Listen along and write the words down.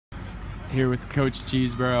Here with Coach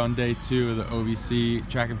Cheeseborough on day 2 of the OVC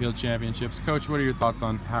Track and Field Championships. Coach, what are your thoughts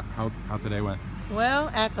on how today went? Well,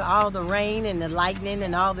 after all the rain and the lightning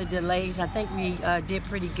and all the delays, I think we did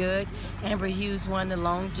pretty good. Amber Hughes won the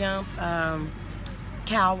long jump.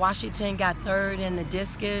 Cal Washington got 3rd in the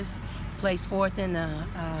discus, placed 4th in the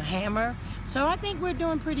hammer. So I think we're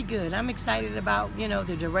doing pretty good. I'm excited about,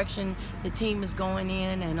 the direction the team is going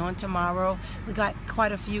in, and on tomorrow we got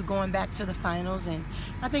quite a few going back to the finals, and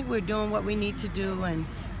I think we're doing what we need to do and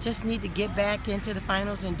just need to get back into the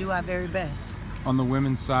finals and do our very best. On the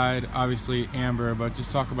women's side, obviously Amber, but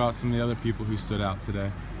just talk about some of the other people who stood out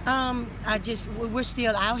today. We're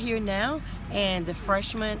still out here now, and the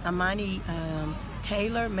freshman Amani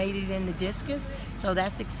Taylor made it in the discus, so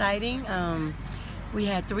that's exciting. We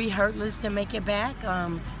had 3 hurdlers to make it back.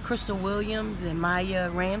 Crystal Williams and Maya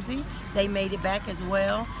Ramsey, they made it back as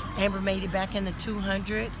well. Amber made it back in the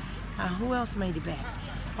 200. Who else made it back?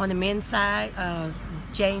 On the men's side,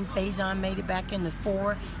 James Faison made it back in the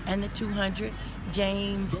 4 and the 200.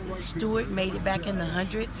 James Stewart made it back in the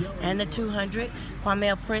 100 and the 200.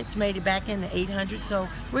 Kwamel Prince made it back in the 800. So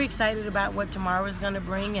we're excited about what tomorrow is going to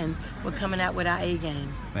bring, and we're coming out with our A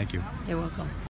game. Thank you. You're welcome.